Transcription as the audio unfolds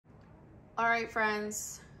All right,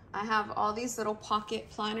 friends, I have all these little pocket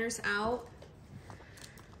planners out,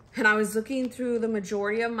 and I was looking through the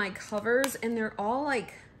majority of my covers, and they're all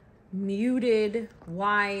like muted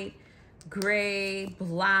white, gray,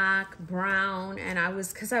 black, brown, and I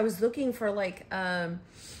was looking for like a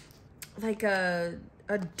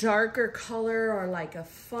darker color or like a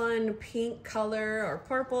fun pink color or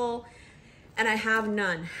purple, and I have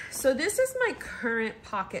none. So this is my current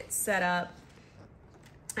pocket setup.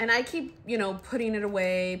 And I keep, putting it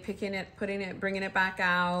away, picking it, putting it, bringing it back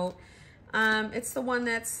out. It's the one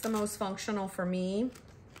that's the most functional for me.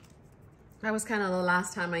 That was kind of the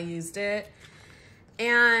last time I used it.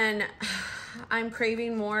 And I'm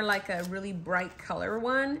craving more like a really bright color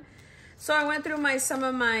one. So I went through some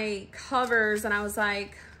of my covers and I was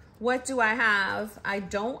like, what do I have? I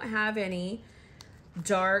don't have any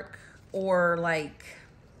dark or like,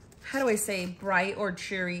 how do I say, bright or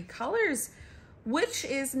cheery colors, which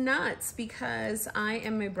is nuts because I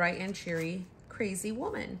am a bright and cheery, crazy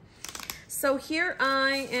woman. So here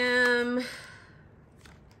I am.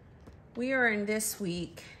 We are in this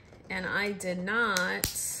week and I did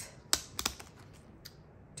not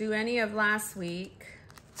do any of last week.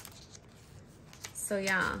 So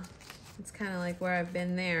yeah, it's kind of like where I've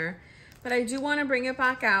been there. But I do want to bring it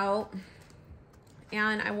back out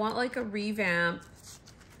and I want like a revamp.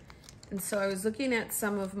 And so I was looking at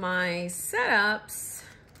some of my setups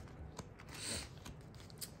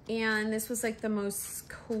and this was like the most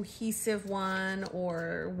cohesive one,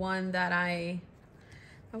 or one that I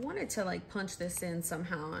wanted to like punch this in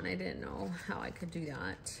somehow and I didn't know how I could do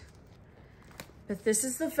that. But this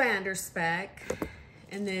is the Vander spec.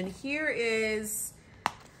 And then here is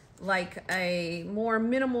like a more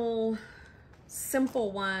minimal,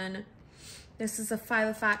 simple one. This is a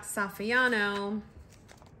Filofax Saffiano.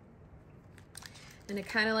 And it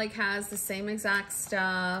kind of like has the same exact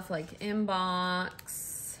stuff, like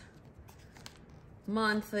inbox,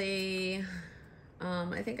 monthly.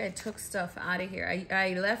 I think I took stuff out of here.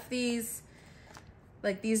 I left these,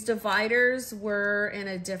 like these dividers were in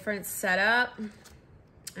a different setup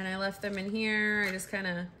and I left them in here. I just kind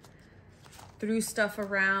of threw stuff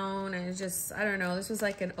around and I don't know, this was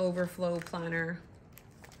like an overflow planner.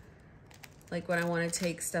 Like when I want to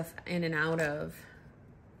take stuff in and out of.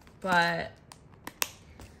 But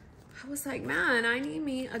I was like, man, I need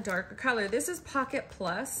me a darker color. This is Pocket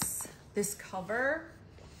Plus, this cover.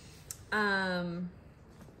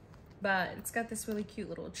 But it's got this really cute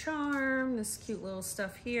little charm, this cute little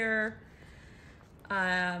stuff here.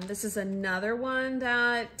 This is another one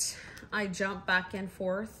that I jump back and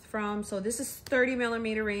forth from. So this is 30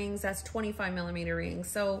 millimeter rings, that's 25 millimeter rings.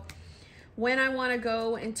 So when I want to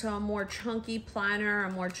go into a more chunky planner,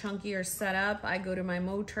 a more chunkier setup, I go to my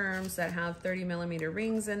Moterms that have 30 millimeter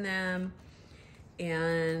rings in them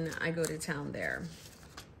and I go to town there.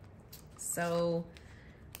 So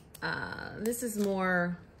this is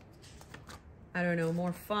more, I don't know,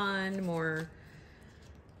 more fun, more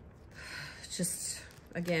just,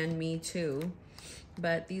 again, me too.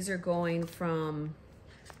 But these are going from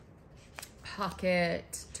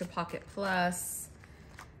Pocket to Pocket Plus.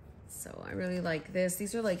 So I really like this.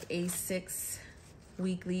 These are like A6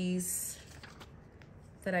 weeklies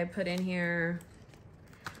that I put in here.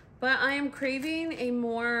 But I am craving a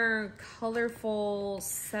more colorful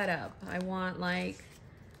setup. I want like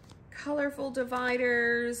colorful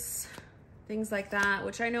dividers, things like that,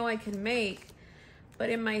 which I know I can make. But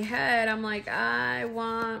in my head, I'm like, I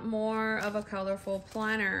want more of a colorful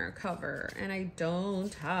planner cover and I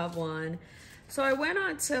don't have one. So I went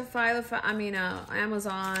on to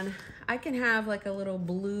Amazon. I can have like a little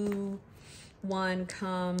blue one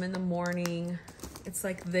come in the morning. It's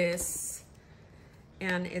like this,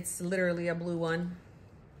 and it's literally a blue one.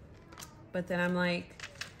 But then I'm like,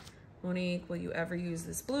 Monique, will you ever use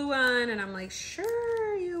this blue one? And I'm like,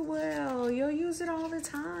 sure you will. You'll use it all the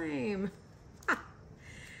time.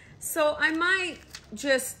 So I might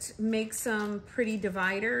just make some pretty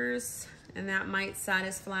dividers, and that might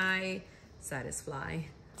satisfy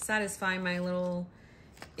my little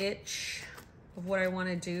itch of what I want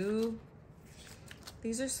to do.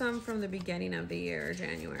 These are some from the beginning of the year,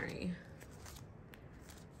 January.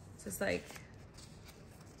 It's just like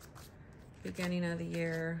beginning of the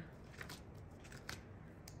year,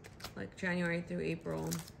 like January through April.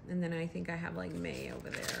 And then I think I have like May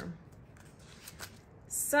over there.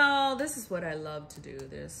 So this is what I love to do,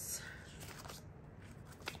 this.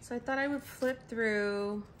 So I thought I would flip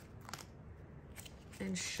through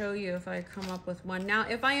and show you if I come up with one. Now,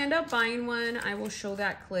 if I end up buying one, I will show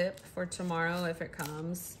that clip for tomorrow if it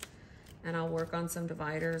comes, and I'll work on some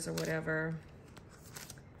dividers or whatever.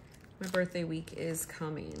 My birthday week is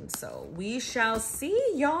coming, so we shall see,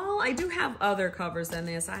 y'all. I do have other covers than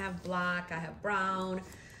this. I have black, I have brown.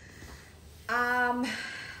 I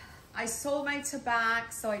sold my tobacco,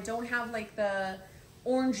 so I don't have like the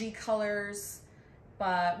orangey colors,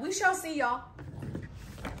 but we shall see, y'all.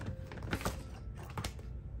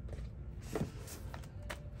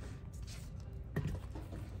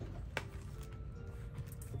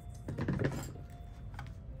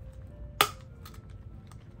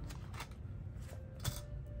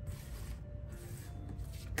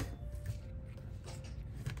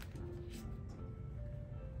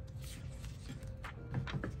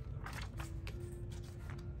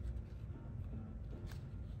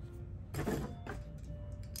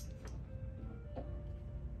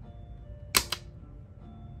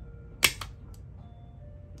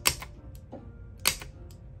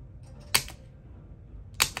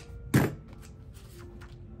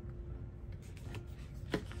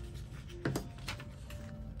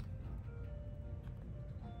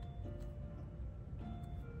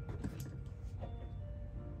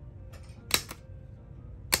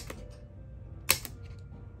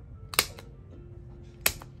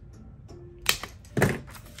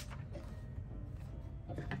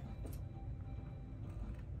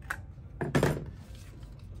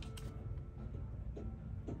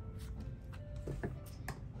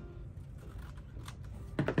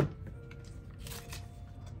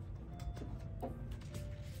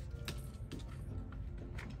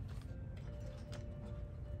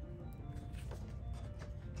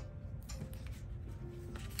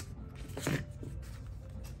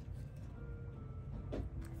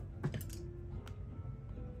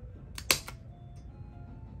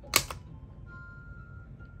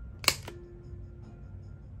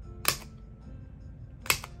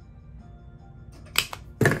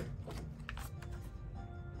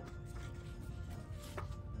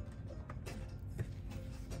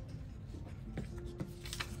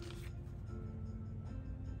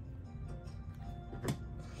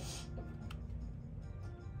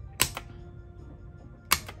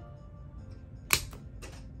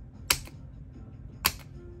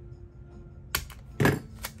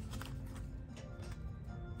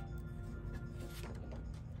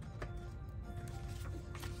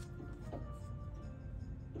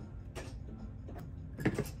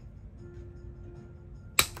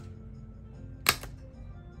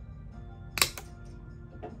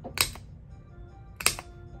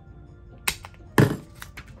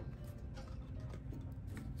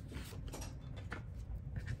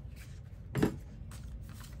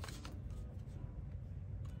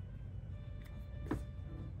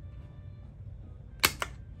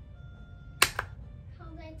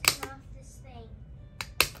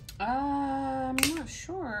 I'm not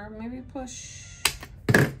sure. Maybe push.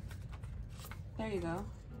 There you go.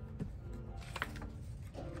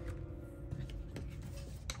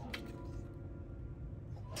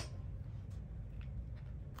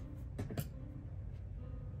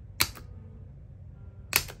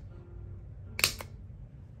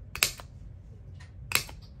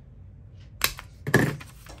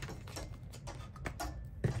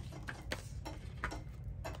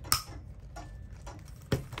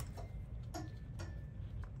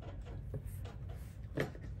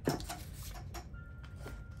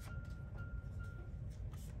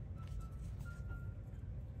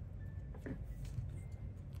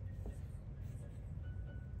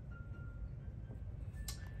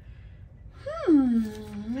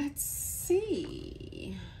 Let's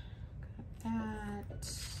see. Got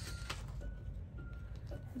that.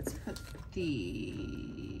 Let's put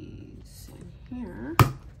these in here.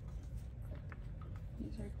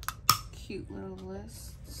 These are cute little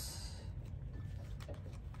lists.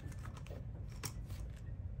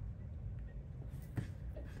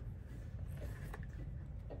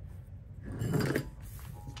 I think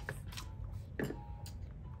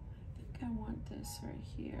I want this right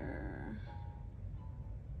here.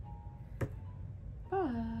 But I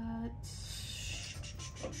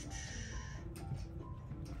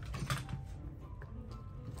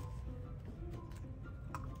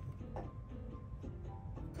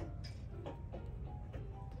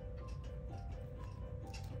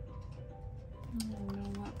don't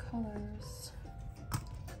know what colors.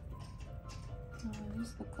 Oh,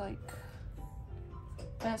 these look like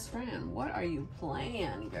best friend. What are you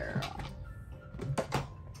playing, girl?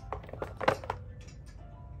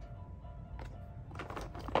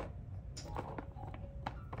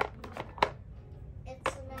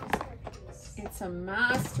 It's a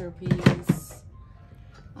masterpiece.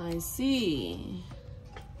 I see.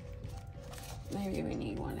 Maybe we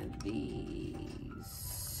need one of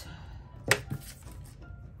these.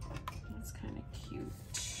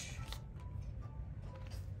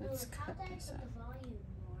 let's cut this up.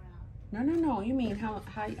 No. You mean how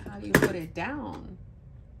do you put it down?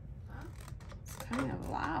 It's kind of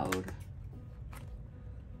loud.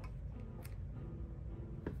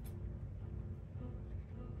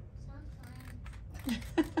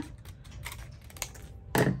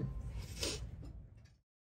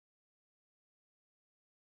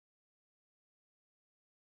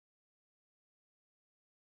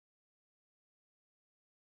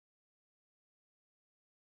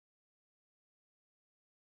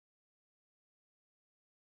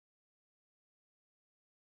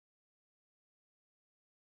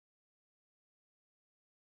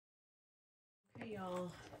 Hey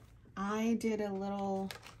y'all, I did a little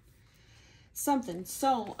something.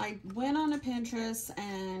 So I went on a Pinterest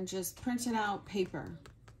and just printed out paper.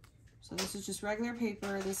 So this is just regular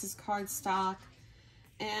paper. This is cardstock.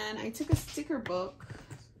 And I took a sticker book.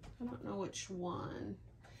 I don't know which one.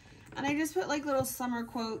 And I just put like little summer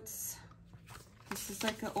quotes. This is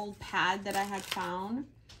like an old pad that I had found.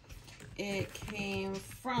 It came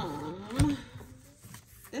from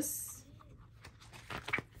this.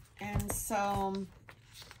 And so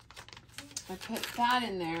I put that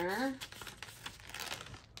in there.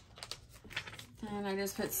 And I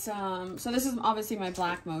just put some, so this is obviously my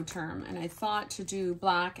black Moterm, and I thought to do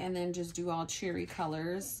black and then just do all cheery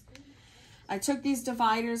colors. I took these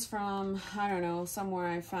dividers from, I don't know, somewhere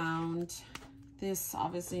I found. This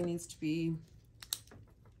obviously needs to be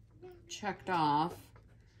checked off.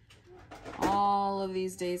 All of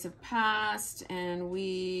these days have passed and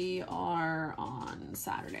we are on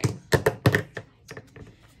Saturday.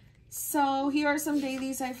 So here are some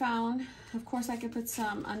dailies I found. Of course I could put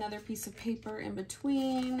another piece of paper in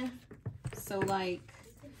between. So like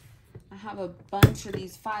I have a bunch of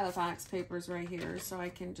these Filofax papers right here, so I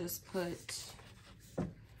can just put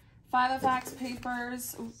Filofax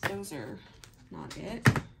papers. Ooh, those are not it.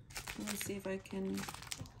 Let me see if I can,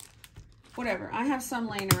 whatever. I have some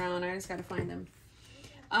laying around. I just got to find them.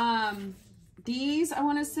 These I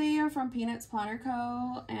want to say are from Peanuts Planner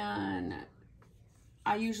Co. And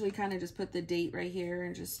I usually kind of just put the date right here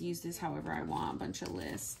and just use this however I want. A bunch of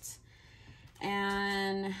lists.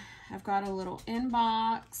 And I've got a little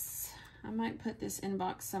inbox. I might put this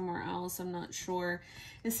inbox somewhere else. I'm not sure.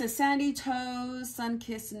 It says Sandy Toes,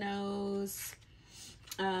 Sun-Kissed Nose.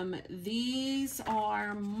 These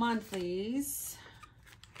are monthlies.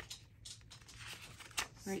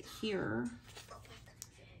 Right here.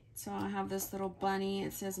 So I have this little bunny.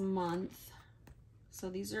 It says month. So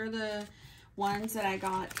these are the ones that I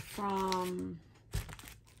got from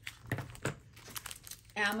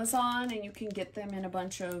Amazon, and you can get them in a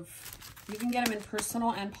bunch of, you can get them in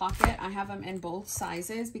personal and pocket. I have them in both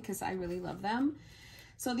sizes because I really love them.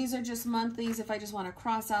 So these are just monthlies. If I just want to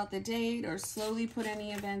cross out the date or slowly put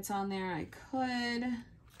any events on there, I could.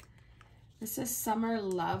 This is Summer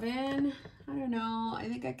Lovin'. I don't know. I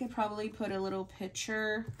think I could probably put a little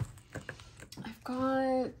picture. I've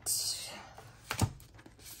got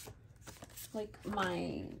like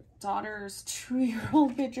my daughter's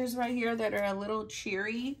 2-year-old pictures right here that are a little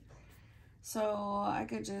cheery. So I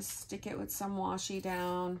could just stick it with some washi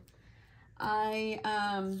down.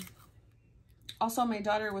 Also my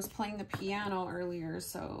daughter was playing the piano earlier,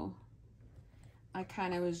 so I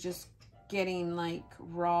kind of was just getting like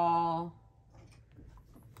raw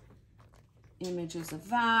images of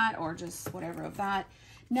that, or just whatever of that.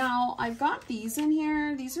 Now I've got these in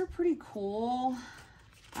here. These are pretty cool.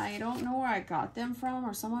 I don't know where I got them from,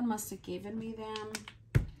 or someone must have given me them.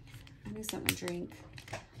 I need something to drink.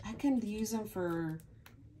 I can use them for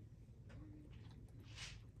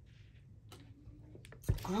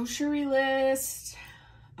grocery list.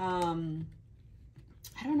 I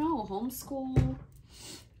don't know, homeschool.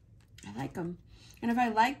 I like them. And if I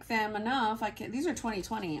like them enough, I can, these are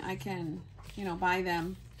 2020, I can, you know, buy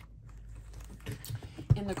them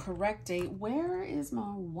in the correct date. Where is my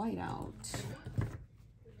whiteout?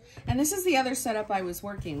 And this is the other setup I was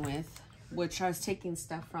working with, which I was taking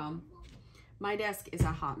stuff from. My desk is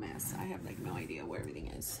a hot mess. I have like no idea where everything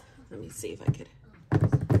is. Let me see if I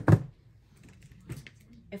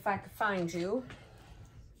could find you.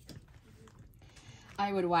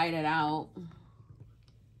 I would white it out.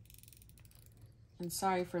 And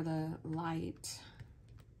sorry for the light,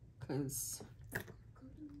 because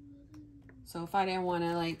so if I didn't want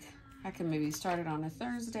to, like, I can maybe start it on a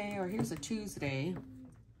Thursday, or here's a Tuesday.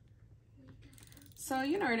 So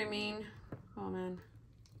you know what I mean. Oh man,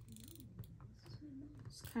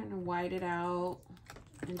 just kind of white it out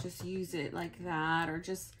and just use it like that, or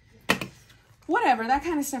just whatever. That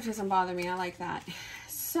kind of stuff doesn't bother me. I like that.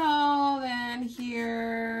 So then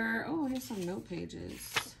here, oh, here's some note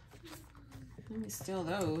pages. Let me steal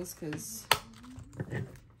those because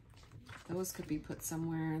those could be put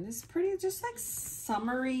somewhere. And this is pretty, just like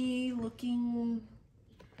summery looking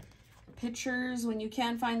pictures. When you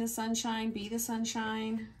can't find the sunshine, be the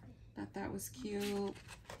sunshine. Thought that was cute.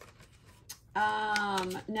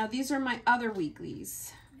 Now these are my other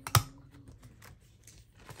weeklies.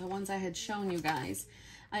 The ones I had shown you guys.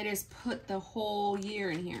 I just put the whole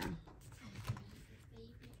year in here.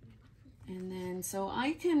 And then, so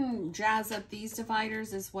I can jazz up these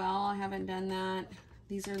dividers as well. I haven't done that.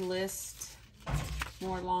 These are list,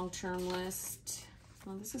 more long-term list.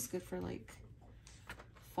 Well, this is good for like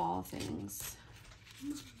fall things.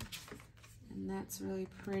 And that's really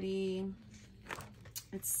pretty.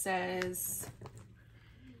 It says,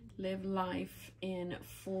 live life in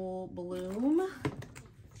full bloom.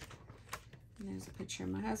 And there's a picture of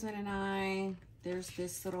my husband and I. There's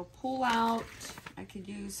this little pull out I could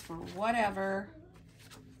use for whatever.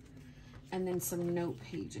 And then some note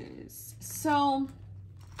pages. So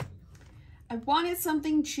I wanted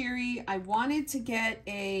something cheery. I wanted to get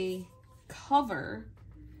a cover,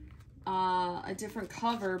 a different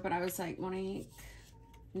cover, but I was like, Monique,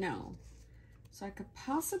 no. So I could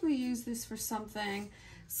possibly use this for something.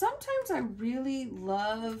 Sometimes I really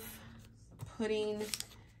love putting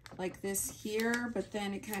like this here, but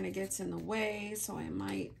then it kind of gets in the way, so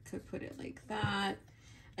I could put it like that.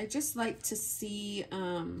 I just like to see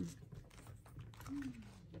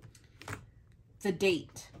the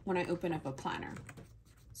date when I open up a planner,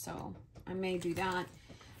 so I may do that.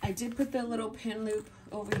 I did put the little pin loop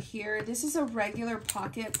over here. This is a regular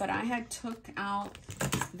pocket, but I had took out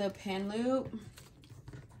the pin loop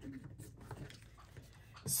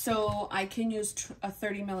so I can use a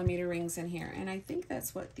 30mm rings in here, and I think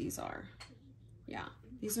that's what these are. Yeah,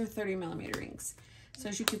 these are 30mm rings. So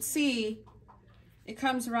as you can see, it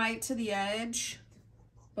comes right to the edge,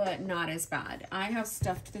 but not as bad. I have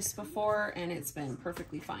stuffed this before and it's been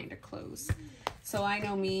perfectly fine to close. So I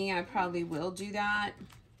know me, I probably will do that.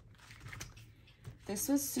 This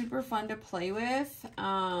was super fun to play with.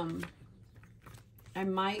 I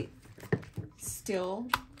might still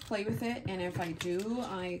play with it, and if I do,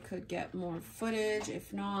 I could get more footage.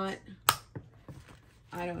 If not,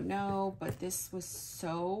 I don't know, but this was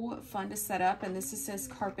so fun to set up. And this says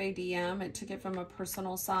Carpe Diem. It took it from a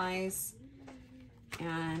personal size,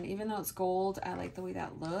 and even though it's gold, I like the way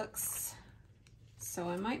that looks. So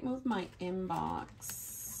I might move my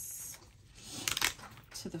inbox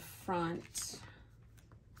to the front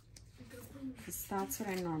because that's what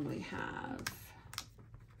I normally have.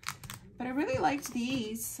 But I really liked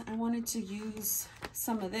these. I wanted to use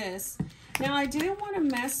some of this. Now I didn't want to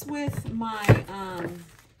mess with my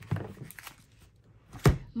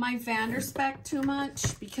my Vanderspec too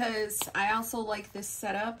much because I also like this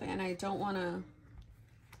setup and I don't want to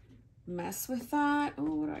mess with that. Oh,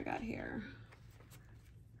 what do I got here?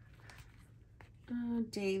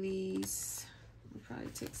 Dailies. I'll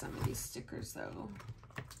probably take some of these stickers though.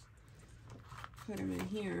 Put them in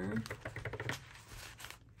here.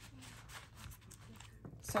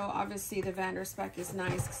 So obviously the Vanderspec is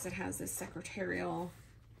nice because it has this secretarial.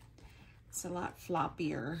 It's a lot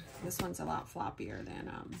floppier. This one's a lot floppier than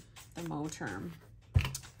the Moterm.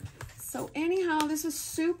 So anyhow, this was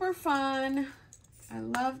super fun. I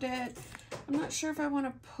loved it. I'm not sure if I want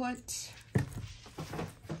to put,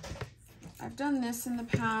 I've done this in the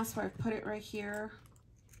past where I've put it right here.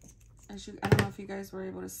 I don't know if you guys were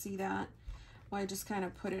able to see that. Well, I just kind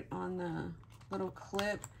of put it on the little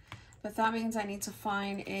clip. But that means I need to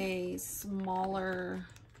find a smaller,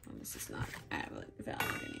 oh, this is not valid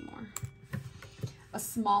anymore. A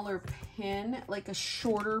smaller pin, like a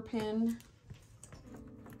shorter pin.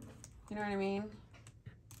 You know what I mean?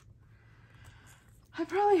 I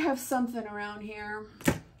probably have something around here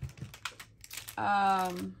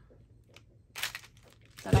that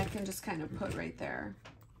I can just kind of put right there.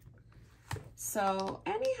 So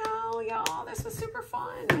anyhow, y'all, this was super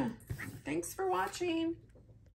fun. Thanks for watching.